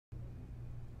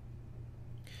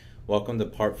Welcome to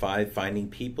Part 5, Finding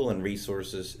People and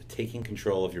Resources, Taking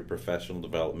Control of Your Professional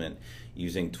Development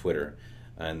Using Twitter,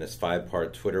 and this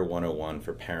 5-part Twitter 101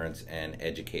 for parents and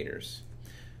educators.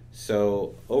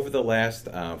 So over the last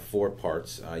 4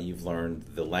 parts, you've learned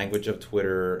the language of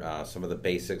Twitter, some of the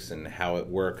basics and how it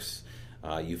works.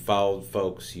 You've followed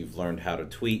folks, you've learned how to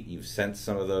tweet, you've sent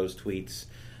some of those tweets,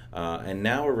 and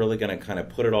now we're really going to kind of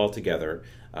put it all together.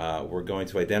 We're going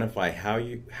to identify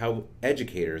how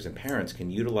educators and parents can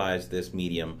utilize this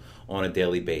medium on a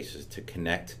daily basis to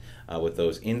connect with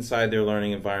those inside their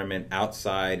learning environment,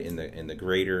 outside in the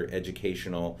greater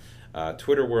educational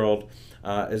Twitter world,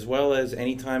 as well as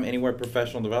anytime, anywhere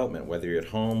professional development, whether you're at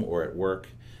home or at work.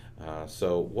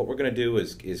 So what we're going to do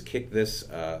is kick this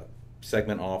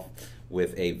segment off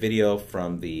with a video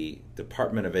from the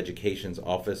Department of Education's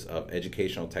Office of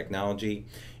Educational Technology.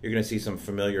 You're going to see some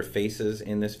familiar faces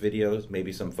in this video,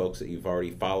 maybe some folks that you've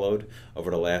already followed over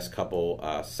the last couple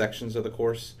sections of the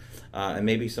course, and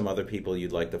maybe some other people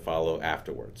you'd like to follow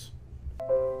afterwards. I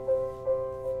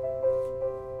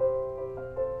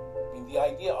mean, the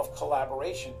idea of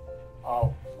collaboration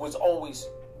was always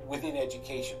within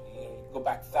education. You go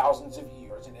back thousands of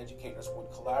years and educators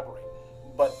would collaborate.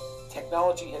 But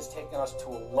technology has taken us to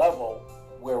a level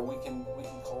where we can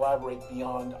collaborate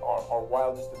beyond our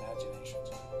wildest imaginations.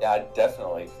 Yeah, I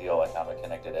definitely feel like I'm a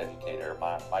connected educator.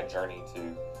 My journey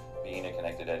to being a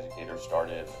connected educator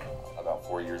started about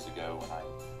 4 years ago when I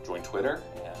joined Twitter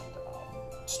and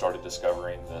started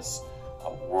discovering this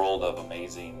world of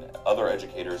amazing other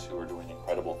educators who are doing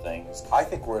incredible things. I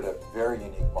think we're at a very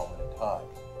unique moment in time.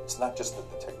 It's not just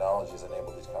that the technology has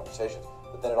enabled these conversations,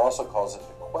 but then it also calls into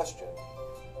question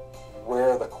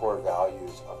where are the core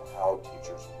values of how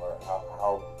teachers learn,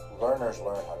 how learners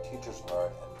learn, how teachers learn,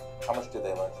 and how much do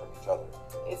they learn from each other.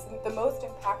 It's the most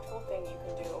impactful thing you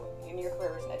can do in your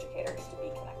career as an educator is to be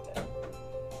connected.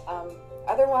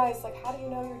 Otherwise, like, how do you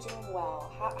know you're doing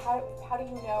well? How do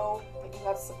you know that you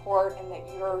have support and that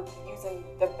you're using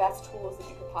the best tools that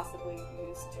you could possibly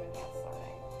use to enhance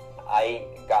learning? I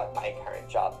got my current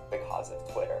job because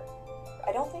of Twitter.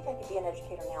 I don't think I could be an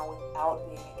educator now without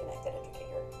being a connected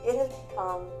educator. It has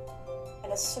become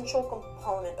an essential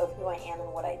component of who I am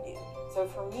and what I do. So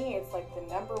for me, it's like the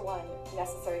number one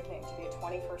necessary thing to be a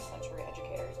 21st century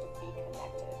educator is to be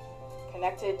connected.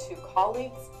 Connected to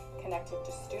colleagues, connected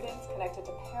to students, connected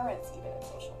to parents, even in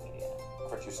social media.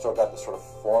 But you've still got the sort of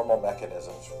formal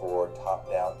mechanisms for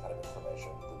top-down kind of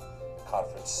information, the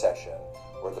conference session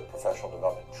or the professional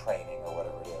development training or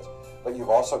whatever it is. But you've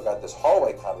also got this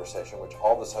hallway conversation, which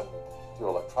all of a sudden, through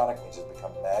electronic means, has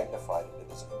become magnified into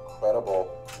this incredible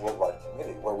worldwide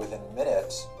community, where within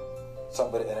minutes,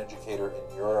 an educator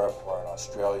in Europe or in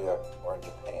Australia or in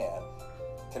Japan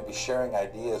can be sharing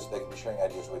ideas. They can be sharing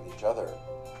ideas with each other.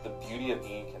 The beauty of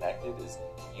being connected is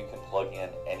you can plug in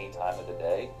any time of the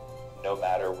day, no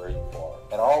matter where you are.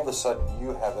 And all of a sudden,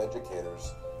 you have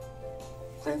educators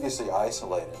previously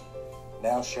isolated,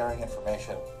 now sharing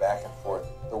information back and forth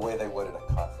the way they would at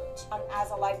a conference. As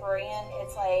a librarian,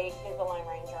 it's like you're the Lone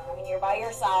Ranger. I mean, you're by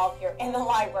yourself, you're in the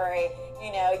library,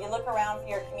 you know, you look around for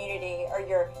your community or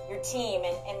your team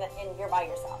and you're by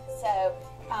yourself. So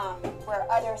where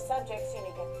other subjects, you know,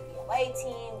 you get the PLA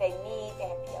team, they meet, they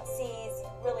have PLCs, you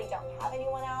really don't have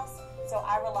anyone else. So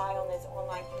I rely on those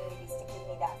online communities to give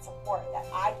me that support that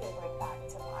I can bring back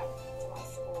to my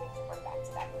school, to bring back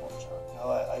to that culture. You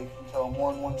know, I can tell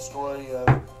more than one story of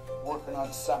working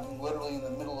on something literally in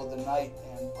the middle of the night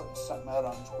and putting something out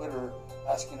on Twitter,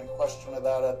 asking a question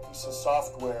about a piece of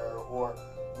software or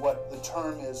what the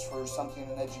term is for something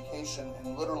in education,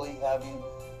 and literally having,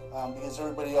 because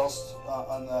everybody else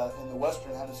in the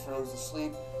Western Hemisphere was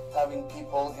asleep, having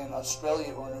people in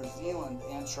Australia or New Zealand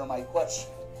answer my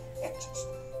question and just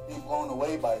be blown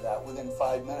away by that within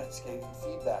 5 minutes, getting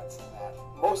feedback from that.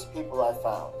 Most people I've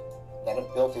found that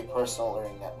have built a personal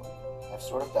learning network have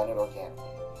sort of done it organically.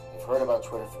 They've heard about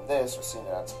Twitter from this, or seen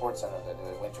it on SportsCenter, that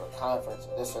they went to a conference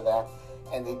or this or that,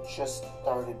 and they just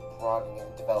started broadening it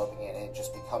and developing it, and it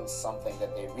just becomes something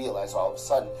that they realize all of a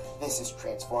sudden, this is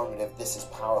transformative, this is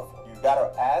powerful. You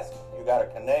gotta ask, you gotta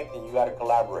connect, and you gotta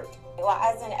collaborate. Well,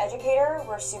 as an educator,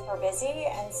 we're super busy,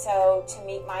 and so to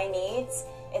meet my needs,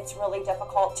 it's really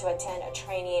difficult to attend a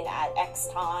training at X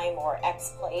time or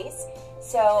X place.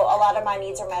 So a lot of my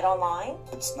needs are met online.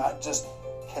 It's not just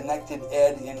connected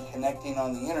ed and connecting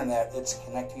on the internet, it's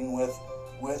connecting with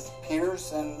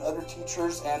peers and other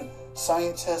teachers and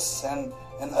scientists and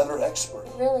other experts.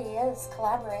 It really is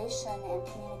collaboration and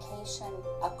communication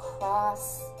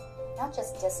across not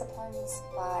just disciplines,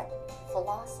 but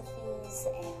philosophies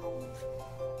and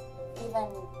even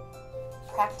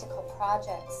practical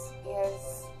projects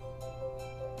is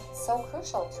so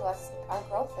crucial to us, our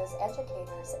growth as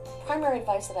educators. Primary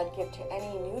advice that I'd give to any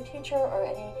new teacher or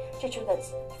any teacher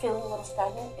that's feeling a little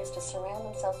stagnant is to surround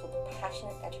themselves with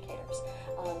passionate educators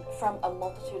from a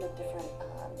multitude of different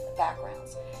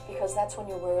backgrounds, because that's when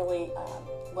you really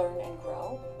learn and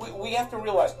grow. We have to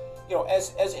realize, you know,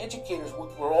 as educators,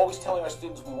 we're always telling our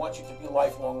students we want you to be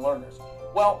lifelong learners.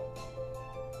 Well,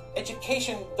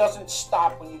 education doesn't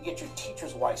stop when you get your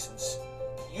teacher's license.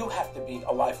 You have to be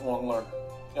a lifelong learner.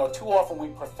 You know, too often we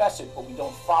profess it, but we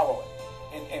don't follow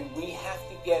it. And we have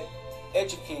to get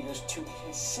educators to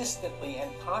consistently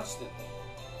and constantly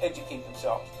educate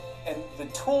themselves. And the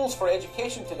tools for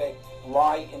education today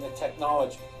lie in the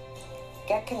technology.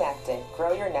 Get connected,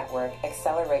 grow your network,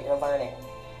 accelerate your learning.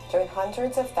 Join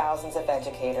hundreds of thousands of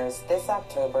educators this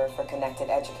October for Connected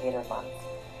Educator Month.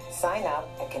 Sign up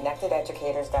at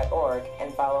connectededucators.org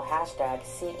and follow hashtag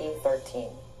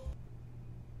CE13.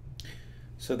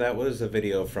 So that was a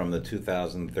video from the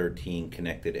 2013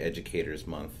 Connected Educators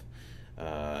Month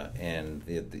and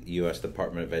the U.S.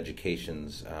 Department of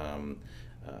Education's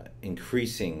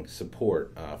increasing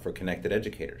support for connected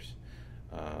educators.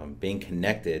 Being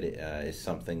connected is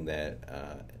something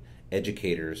that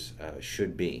educators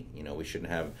should be. You know, we shouldn't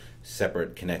have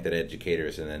separate connected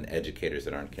educators and then educators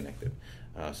that aren't connected.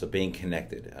 So being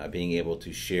connected, being able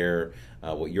to share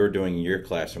what you're doing in your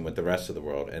classroom with the rest of the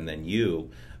world, and then you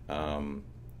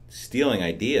stealing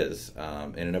ideas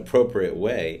in an appropriate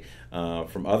way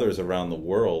from others around the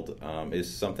world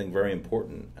is something very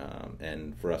important,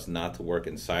 and for us not to work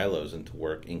in silos and to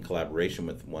work in collaboration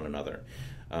with one another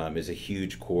is a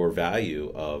huge core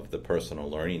value of the Personal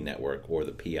Learning Network, or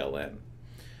the PLN.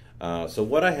 So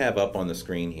what I have up on the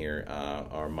screen here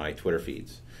are my Twitter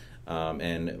feeds.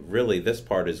 And really this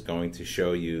part is going to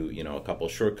show you, you know, a couple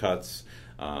shortcuts,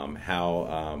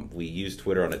 how we use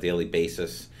Twitter on a daily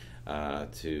basis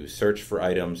to search for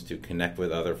items, to connect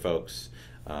with other folks.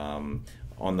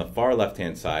 On the far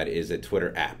left-hand side is a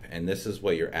Twitter app, and this is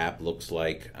what your app looks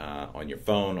like on your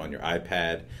phone, on your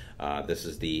iPad. This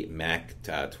is the Mac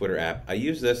Twitter app. I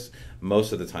use this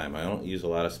most of the time. I don't use a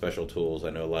lot of special tools. I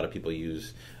know a lot of people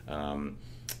use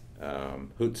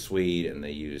Hootsuite, and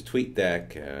they use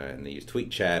TweetDeck, and they use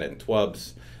TweetChat and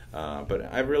Twubs, but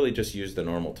I really just use the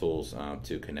normal tools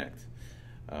to connect.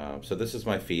 So this is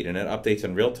my feed, and it updates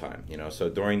in real time. You know, so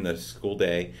during the school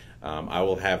day, I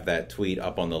will have that tweet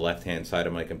up on the left-hand side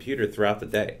of my computer throughout the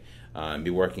day, and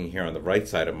be working here on the right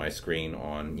side of my screen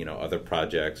on, you know, other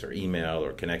projects or email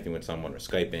or connecting with someone or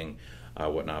Skyping,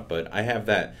 whatnot. But I have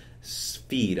that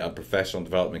feed of professional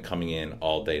development coming in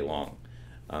all day long.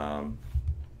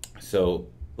 So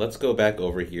let's go back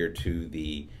over here to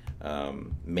the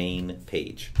main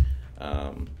page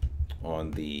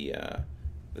on the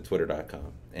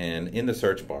twitter.com, and in the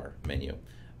search bar menu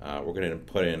we're going to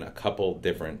put in a couple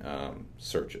different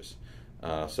searches.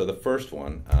 So the first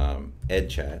one,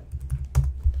 EdChat.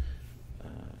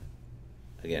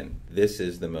 Again, this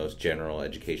is the most general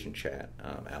education chat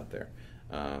out there.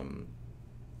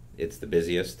 It's the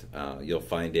busiest. You'll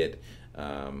find it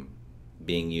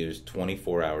being used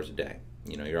 24 hours a day.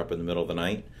 You know, you're up in the middle of the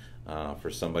night. For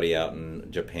somebody out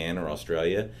in Japan or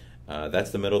Australia,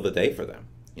 that's the middle of the day for them.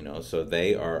 You know, so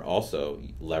they are also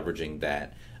leveraging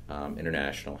that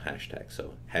international hashtag.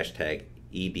 So hashtag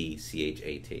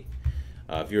EDCHAT.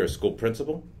 If you're a school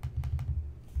principal,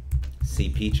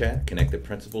 CP chat, Connected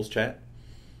Principals chat.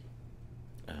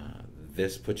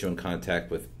 This puts you in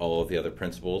contact with all of the other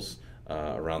principals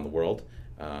around the world,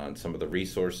 and some of the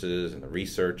resources and the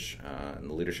research and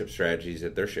the leadership strategies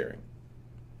that they're sharing.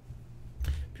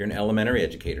 If you're an elementary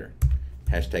educator,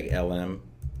 hashtag LM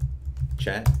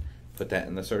chat, put that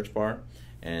in the search bar,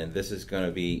 and this is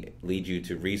going to lead you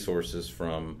to resources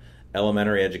from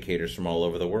elementary educators from all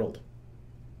over the world.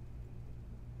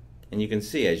 And you can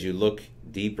see as you look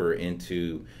deeper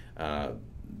into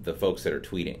the folks that are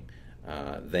tweeting,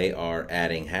 they are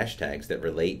adding hashtags that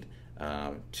relate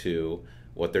to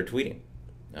what they're tweeting.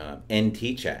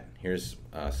 NT chat. Here's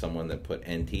someone that put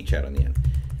NT chat on the end.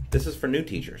 This is for new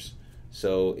teachers.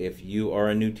 So if you are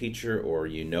a new teacher or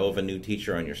you know of a new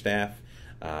teacher on your staff,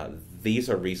 these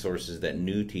are resources that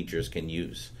new teachers can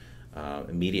use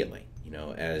immediately, you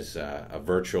know, as a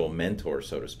virtual mentor,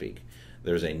 so to speak.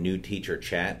 There's a new teacher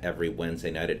chat every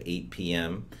Wednesday night at 8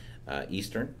 p.m.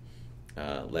 Eastern,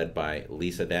 led by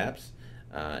Lisa Dabbs.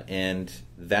 And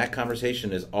that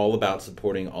conversation is all about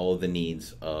supporting all of the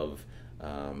needs of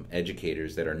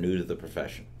educators that are new to the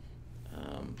profession.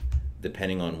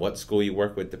 Depending on what school you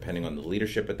work with, depending on the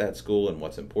leadership at that school and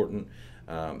what's important,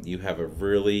 you have a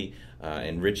really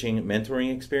enriching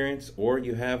mentoring experience, or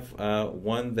you have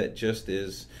one that just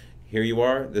is, here you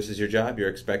are, this is your job, you're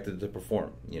expected to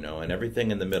perform, and everything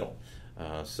in the middle.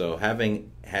 So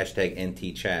having hashtag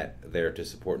 #NTChat there to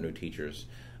support new teachers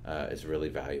is really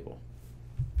valuable.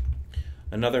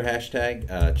 Another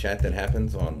hashtag chat that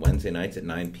happens on Wednesday nights at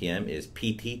 9 p.m. is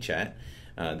PT Chat.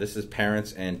 This is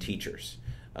parents and teachers.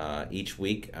 Each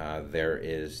week there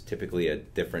is typically a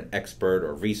different expert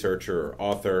or researcher or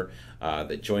author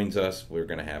that joins us. We're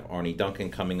going to have Arnie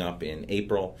Duncan coming up in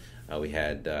April. We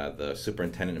had the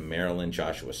superintendent of Maryland,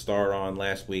 Joshua Starr, on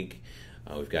last week.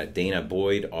 We've got Dana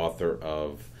Boyd, author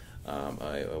of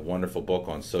a wonderful book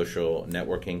on social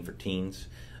networking for teens.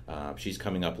 She's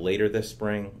coming up later this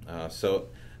spring. So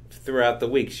throughout the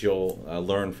weeks, you'll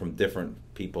learn from different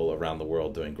people around the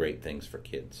world doing great things for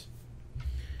kids.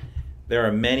 There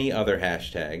are many other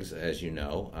hashtags, as you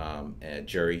know.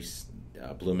 Jerry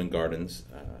Blumengarten's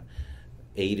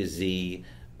A to Z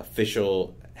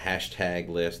official hashtag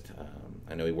list.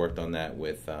 I know he worked on that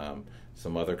with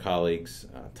some other colleagues,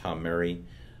 Tom Murray.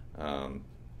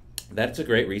 That's a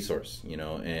great resource,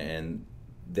 and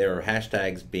there are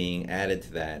hashtags being added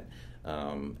to that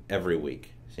every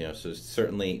week. So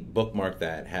certainly bookmark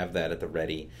that, have that at the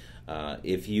ready.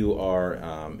 If you are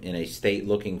in a state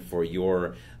looking for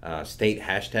your state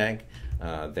hashtag,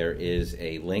 there is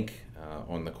a link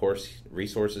on the course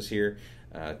resources here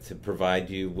to provide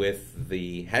you with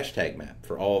the hashtag map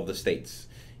for all of the states.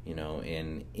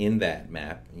 And in that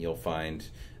map, you'll find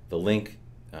the link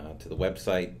to the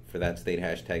website for that state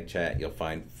hashtag chat. You'll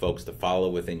find folks to follow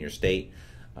within your state,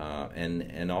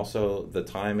 and also the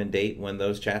time and date when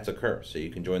those chats occur, so you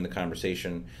can join the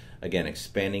conversation. Again,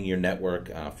 expanding your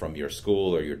network from your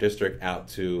school or your district out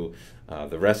to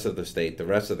the rest of the state, the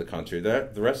rest of the country, the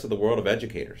rest of the world of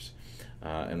educators.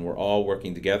 And we're all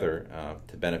working together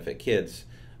to benefit kids.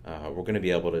 We're going to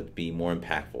be able to be more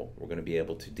impactful. We're going to be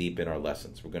able to deepen our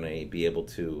lessons. We're going to be able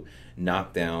to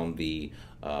knock down the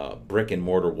brick and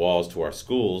mortar walls to our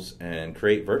schools and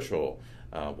create virtual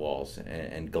walls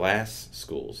and glass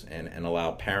schools, and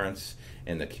allow parents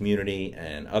and the community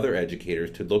and other educators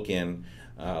to look in,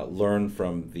 learn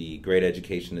from the great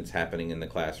education that's happening in the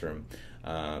classroom,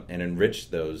 and enrich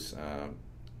those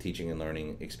teaching and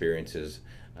learning experiences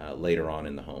later on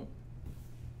in the home.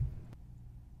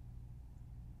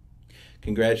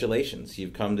 Congratulations,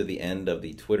 you've come to the end of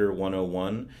the Twitter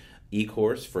 101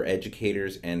 e-course for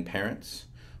educators and parents.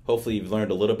 Hopefully you've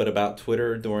learned a little bit about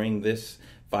Twitter during this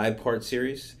 5-part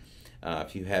series.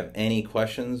 If you have any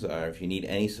questions or if you need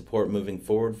any support moving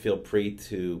forward, feel free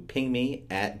to ping me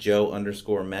at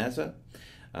Joe_Mazza.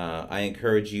 I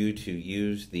encourage you to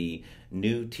use the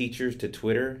new teachers to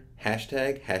Twitter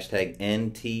hashtag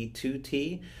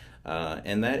 #NT2T.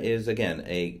 And that is, again,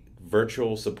 a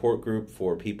virtual support group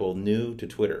for people new to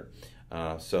Twitter.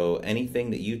 So anything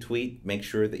that you tweet, make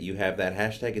sure that you have that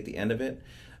hashtag at the end of it.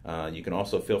 You can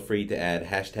also feel free to add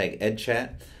hashtag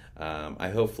 #EdChat. I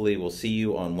hopefully will see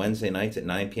you on Wednesday nights at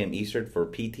 9 p.m. Eastern for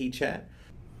PT Chat.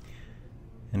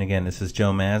 And again, this is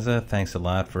Joe Mazza. Thanks a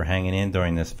lot for hanging in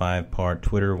during this 5-part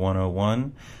Twitter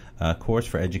 101 course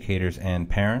for educators and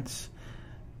parents.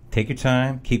 Take your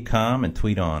time, keep calm, and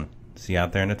tweet on. See you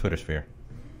out there in the Twitter sphere.